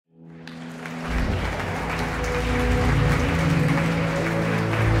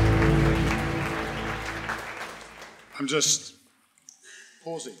I'm just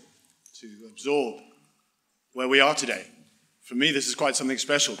pausing to absorb where we are today. For me, this is quite something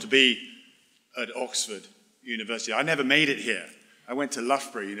special to be at Oxford University. I never made it here. I went to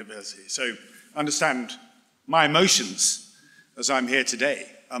Loughborough University. So understand my emotions as I'm here today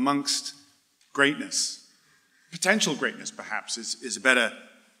amongst greatness. Potential greatness, perhaps, is a better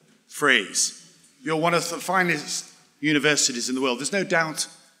phrase. You're one of the finest universities in the world. There's no doubt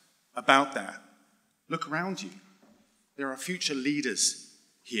about that. Look around you. There are future leaders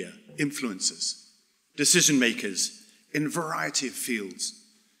here, influencers, decision makers in a variety of fields: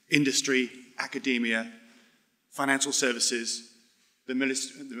 industry, academia, financial services, the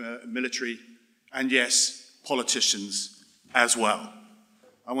military, and yes, politicians as well.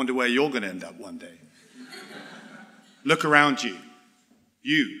 I wonder where you're going to end up one day. Look around you.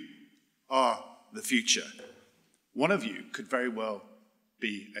 You are the future. One of you could very well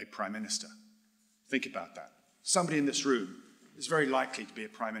be a prime minister. Think about that. Somebody in this room is very likely to be a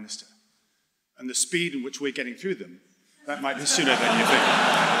prime minister. And the speed in which we're getting through them, that might be sooner than you think.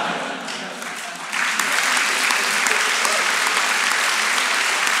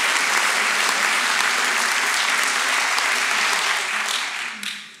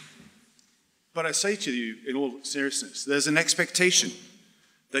 But I say to you, in all seriousness, there's an expectation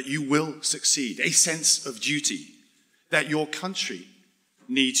that you will succeed, a sense of duty, that your country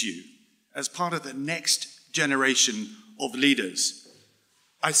needs you as part of the next generation of leaders.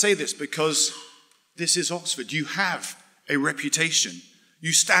 I say this because this is Oxford. You have a reputation.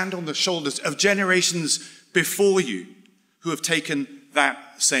 You stand on the shoulders of generations before you who have taken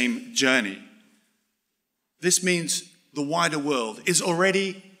that same journey. This means the wider world is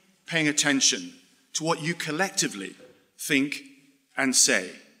already paying attention to what you collectively think and say.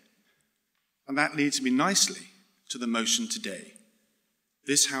 And that leads me nicely to the motion today.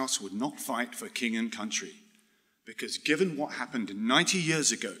 This House would not fight for king and country, because given what happened 90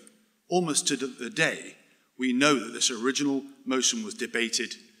 years ago, almost to the day, we know that this original motion was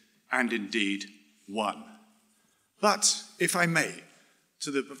debated and indeed won. But, if I may,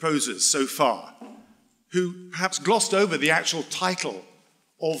 to the proposers so far, who perhaps glossed over the actual title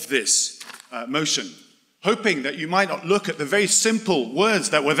of this motion, hoping that you might not look at the very simple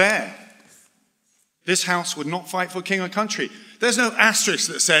words that were there. This House would not fight for king or country. There's no asterisk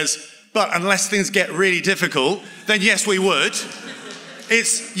that says, but unless things get really difficult, then yes, we would.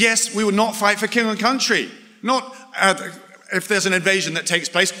 It's, yes, we would not fight for king or country. Not if there's an invasion that takes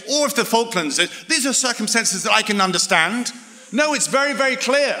place, or if the Falklands, these are circumstances that I can understand. No, it's very, very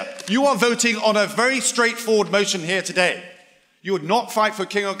clear. You are voting on a very straightforward motion here today. You would not fight for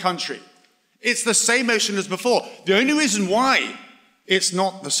king or country. It's the same motion as before. The only reason why it's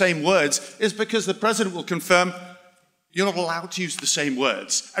not the same words is because the president will confirm you're not allowed to use the same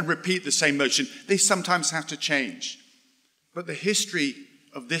words and repeat the same motion. They sometimes have to change. But the history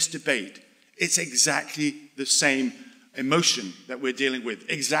of this debate, it's exactly the same emotion that we're dealing with,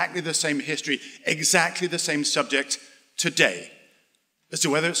 exactly the same history, exactly the same subject today as to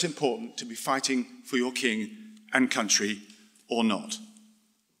whether it's important to be fighting for your king and country or not.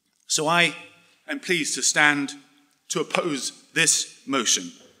 So I am pleased to stand to oppose this motion,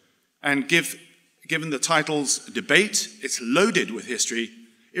 and given the title's debate, it's loaded with history,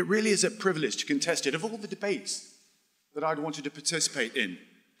 it really is a privilege to contest it. Of all the debates that I'd wanted to participate in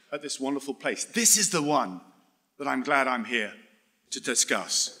at this wonderful place, this is the one that I'm glad I'm here to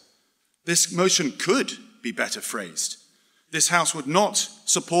discuss. This motion could be better phrased. This House would not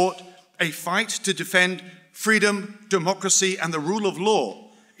support a fight to defend freedom, democracy, and the rule of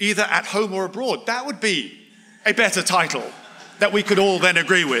law, either at home or abroad. That would be a better title that we could all then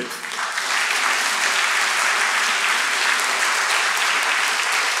agree with.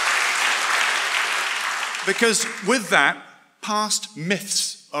 Because with that, past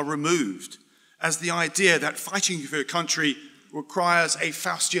myths are removed, as the idea that fighting for your country requires a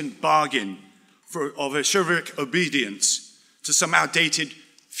Faustian bargain of a chivalric obedience to some outdated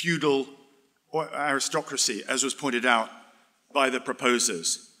feudal or aristocracy, as was pointed out by the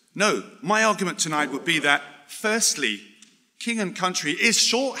proposers. No, my argument tonight would be that, firstly, king and country is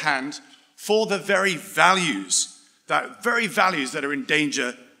shorthand for the very values that are in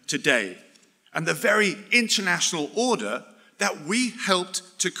danger today, and the very international order that we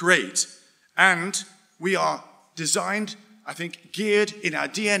helped to create. And we are designed, I think, geared in our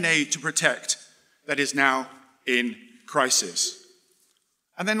DNA to protect, that is now in crisis.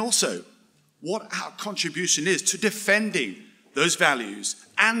 And then also, what our contribution is to defending those values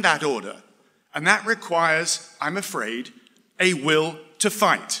and that order. And that requires, I'm afraid, a will to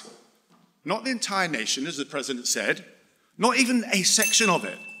fight. Not the entire nation, as the president said, not even a section of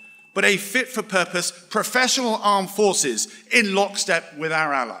it, but a fit-for-purpose professional armed forces in lockstep with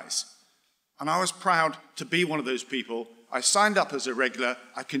our allies. And I was proud to be one of those people. I signed up as a regular.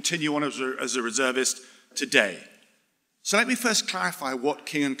 I continue on as a reservist today. So let me first clarify what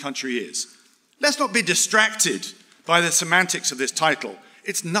King and Country is. Let's not be distracted by the semantics of this title.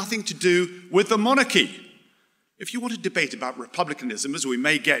 It's nothing to do with the monarchy. If you want to debate about republicanism, as we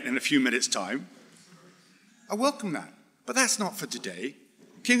may get in a few minutes' time, I welcome that. But that's not for today.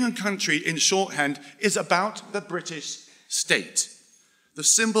 King and Country, in shorthand, is about the British state. The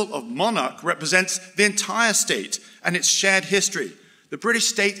symbol of monarch represents the entire state and its shared history. The British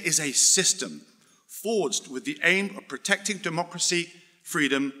state is a system forged with the aim of protecting democracy,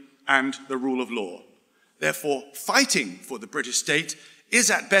 freedom, and the rule of law. Therefore, fighting for the British state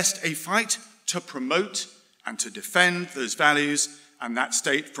is at best a fight to promote and to defend those values and that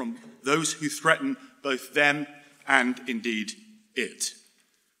state from those who threaten both them and indeed it.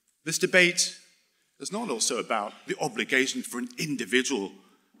 This debate is not also about the obligation for an individual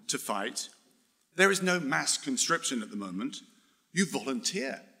to fight. There is no mass conscription at the moment. You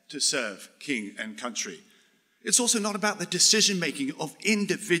volunteer to serve King and Country. It's also not about the decision-making of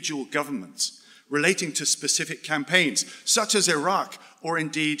individual governments relating to specific campaigns, such as Iraq or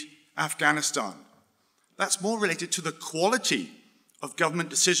indeed Afghanistan. That's more related to the quality of government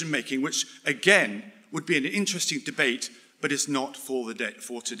decision-making, which again would be an interesting debate, but is not for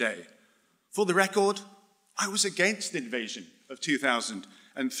today. For the record, I was against the invasion of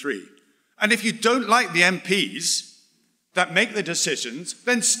 2003. And if you don't like the MPs that make the decisions,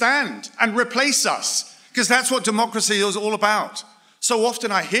 then stand and replace us, because that's what democracy is all about. So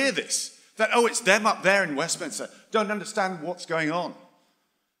often I hear this, that, oh, it's them up there in Westminster, don't understand what's going on.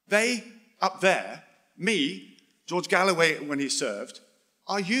 They up there, me, George Galloway when he served,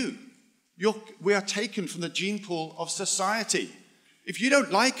 are you. We are taken from the gene pool of society. If you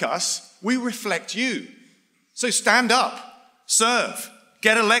don't like us, we reflect you. So stand up, serve,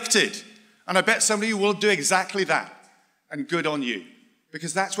 get elected. And I bet some of you will do exactly that. And good on you.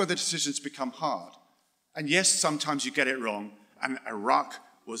 Because that's where the decisions become hard. And yes, sometimes you get it wrong. And Iraq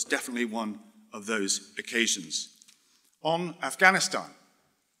was definitely one of those occasions. On Afghanistan,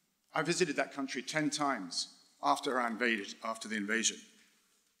 I visited that country 10 times after the invasion.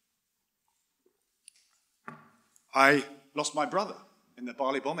 I lost my brother in the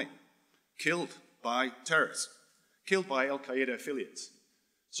Bali bombing, killed by terrorists, killed by Al-Qaeda affiliates.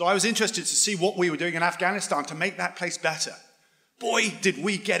 So I was interested to see what we were doing in Afghanistan to make that place better. Boy, did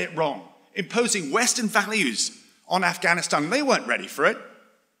we get it wrong, imposing Western values on Afghanistan. They weren't ready for it.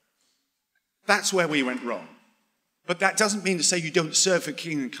 That's where we went wrong. But that doesn't mean to say you don't serve for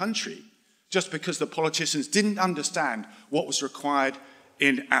King and Country, just because the politicians didn't understand what was required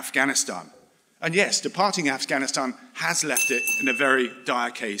in Afghanistan. And yes, departing Afghanistan has left it in a very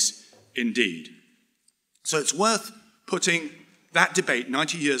dire case indeed. So it's worth putting that debate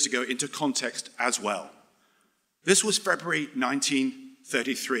 90 years ago into context as well. This was February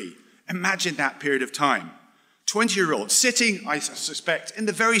 1933. Imagine that period of time. 20-year-olds sitting, I suspect, in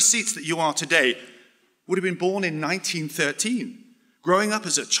the very seats that you are today, would have been born in 1913, growing up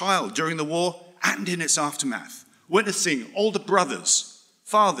as a child during the war and in its aftermath, witnessing older brothers,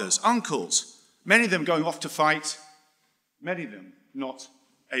 fathers, uncles, many of them going off to fight, many of them not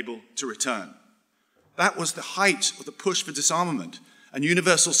able to return. That was the height of the push for disarmament and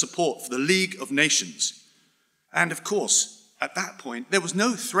universal support for the League of Nations. And of course, at that point, there was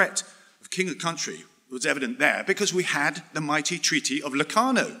no threat of King and Country. It was evident there because we had the mighty Treaty of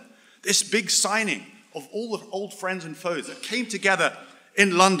Locarno, this big signing of all the old friends and foes that came together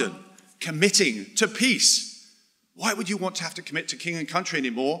in London, committing to peace. Why would you want to have to commit to King and Country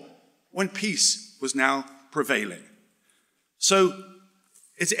anymore when peace was now prevailing? So,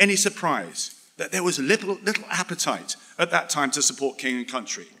 is it any surprise that there was little appetite at that time to support King and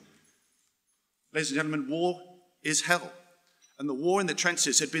Country? Ladies and gentlemen, war is hell. And the war in the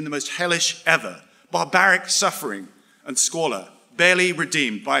trenches had been the most hellish ever. Barbaric suffering and squalor, barely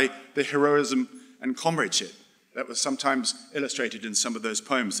redeemed by the heroism and comradeship that was sometimes illustrated in some of those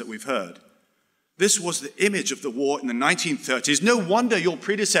poems that we've heard. This was the image of the war in the 1930s. No wonder your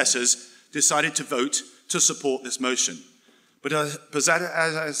predecessors decided to vote to support this motion. But as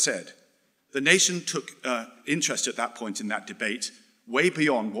I said, the nation took interest at that point in that debate way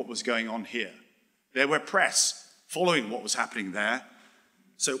beyond what was going on here. There were press following what was happening there.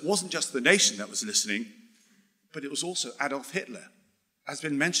 So it wasn't just the nation that was listening, but it was also Adolf Hitler, as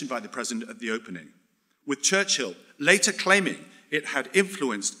been mentioned by the president at the opening, with Churchill later claiming it had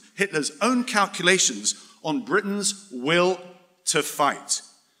influenced Hitler's own calculations on Britain's will to fight.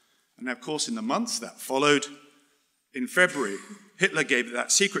 And of course, in the months that followed, in February, Hitler gave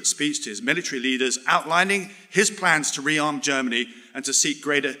that secret speech to his military leaders outlining his plans to rearm Germany and to seek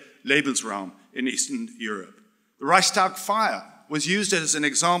greater Lebensraum in Eastern Europe. The Reichstag fire was used as an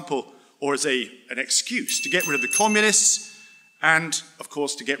example or as an excuse to get rid of the communists and, of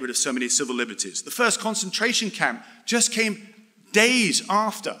course, to get rid of so many civil liberties. The first concentration camp just came days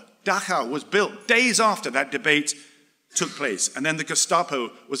after Dachau was built, days after that debate took place. And then the Gestapo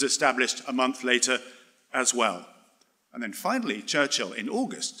was established a month later as well. And then finally, Churchill, in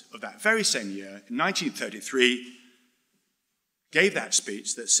August of that very same year, in 1933, gave that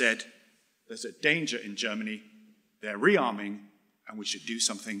speech that said, there's a danger in Germany, they're rearming, and we should do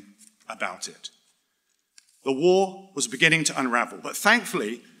something about it. The war was beginning to unravel, but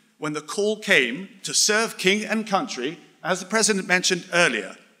thankfully, when the call came to serve king and country, as the president mentioned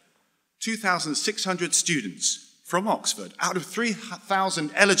earlier, 2,600 students from Oxford, out of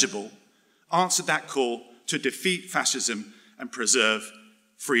 3,000 eligible, answered that call to defeat fascism and preserve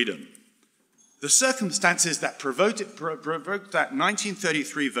freedom. The circumstances that provoked that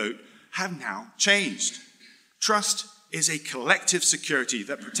 1933 vote have now changed. Trust is a collective security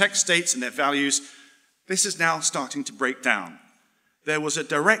that protects states and their values. This is now starting to break down. There was a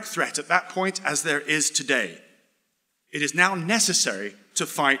direct threat at that point, as there is today. It is now necessary to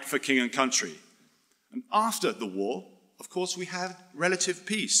fight for king and country. And after the war, of course, we had relative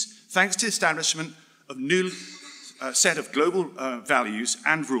peace, thanks to the establishment of a new set of global values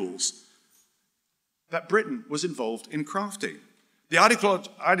and rules that Britain was involved in crafting. The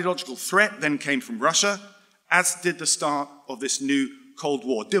ideological threat then came from Russia, as did the start of this new Cold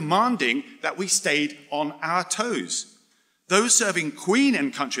War, demanding that we stayed on our toes. Those serving Queen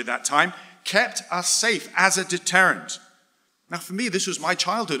and country at that time kept us safe as a deterrent. Now, for me, this was my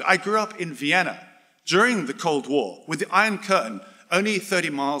childhood. I grew up in Vienna during the Cold War with the Iron Curtain only 30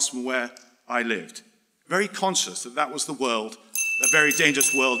 miles from where I lived. Very conscious that that was the world, a very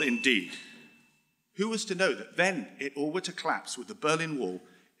dangerous world indeed. Who was to know that then it all were to collapse with the Berlin Wall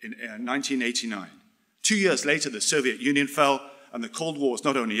in 1989? 2 years later, the Soviet Union fell, and the Cold War was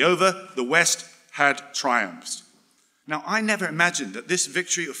not only over, the West had triumphed. Now, I never imagined that this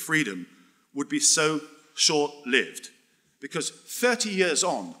victory of freedom would be so short-lived, because 30 years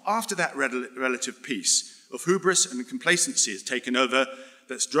on, after that relative peace of hubris and complacency has taken over,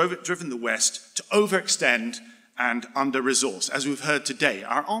 that's driven the West to overextend and under-resource. As we've heard today,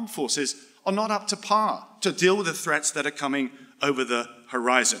 our armed forces are not up to par to deal with the threats that are coming over the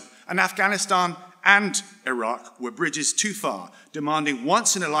horizon. And Afghanistan and Iraq were bridges too far, demanding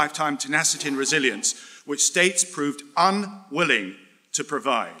once-in-a-lifetime tenacity and resilience, which states proved unwilling to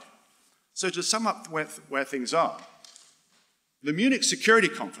provide. So to sum up where things are, the Munich Security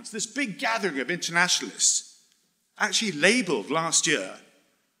Conference, this big gathering of internationalists, actually labeled last year,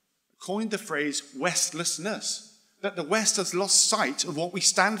 coined the phrase Westlessness, that the West has lost sight of what we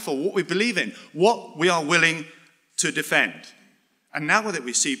stand for, what we believe in, what we are willing to defend. And now that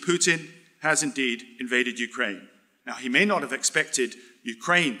we see Putin has indeed invaded Ukraine. Now, he may not have expected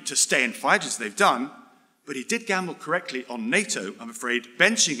Ukraine to stay and fight as they've done, but he did gamble correctly on NATO, I'm afraid,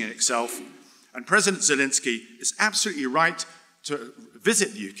 benching in itself. And President Zelensky is absolutely right to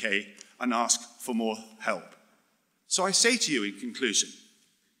visit the UK and ask for more help. So I say to you in conclusion,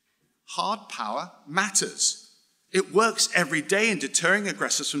 hard power matters. It works every day in deterring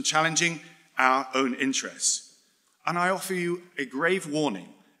aggressors from challenging our own interests. And I offer you a grave warning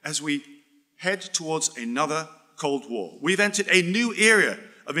as we head towards another Cold War. We've entered a new era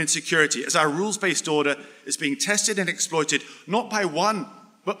of insecurity as our rules-based order is being tested and exploited not by one,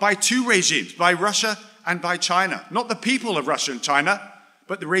 but by two regimes, by Russia and by China. Not the people of Russia and China,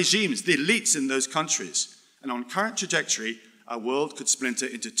 but the regimes, the elites in those countries. And on current trajectory, our world could splinter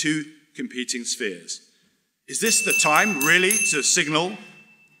into two competing spheres. Is this the time, really, to signal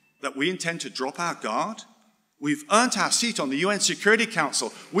that we intend to drop our guard? We've earned our seat on the UN Security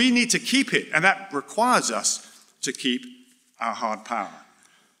Council. We need to keep it, and that requires us to keep our hard power.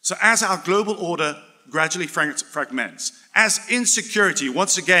 So as our global order gradually fragments, as insecurity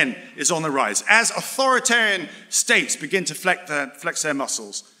once again is on the rise, as authoritarian states begin to flex their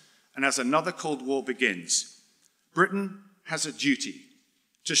muscles, and as another Cold War begins, Britain has a duty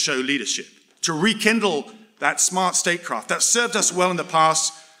to show leadership, to rekindle that smart statecraft that served us well in the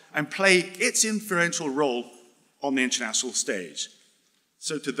past and play its influential role on the international stage.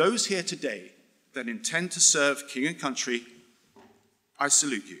 So to those here today that intend to serve king and country, I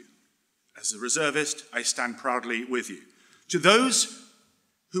salute you. As a reservist, I stand proudly with you. To those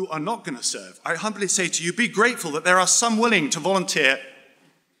who are not going to serve, I humbly say to you, be grateful that there are some willing to volunteer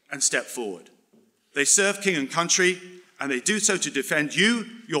and step forward. They serve king and country, and they do so to defend you,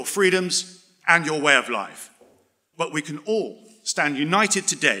 your freedoms, and your way of life. But we can all stand united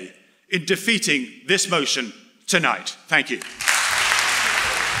today in defeating this motion tonight. Thank you.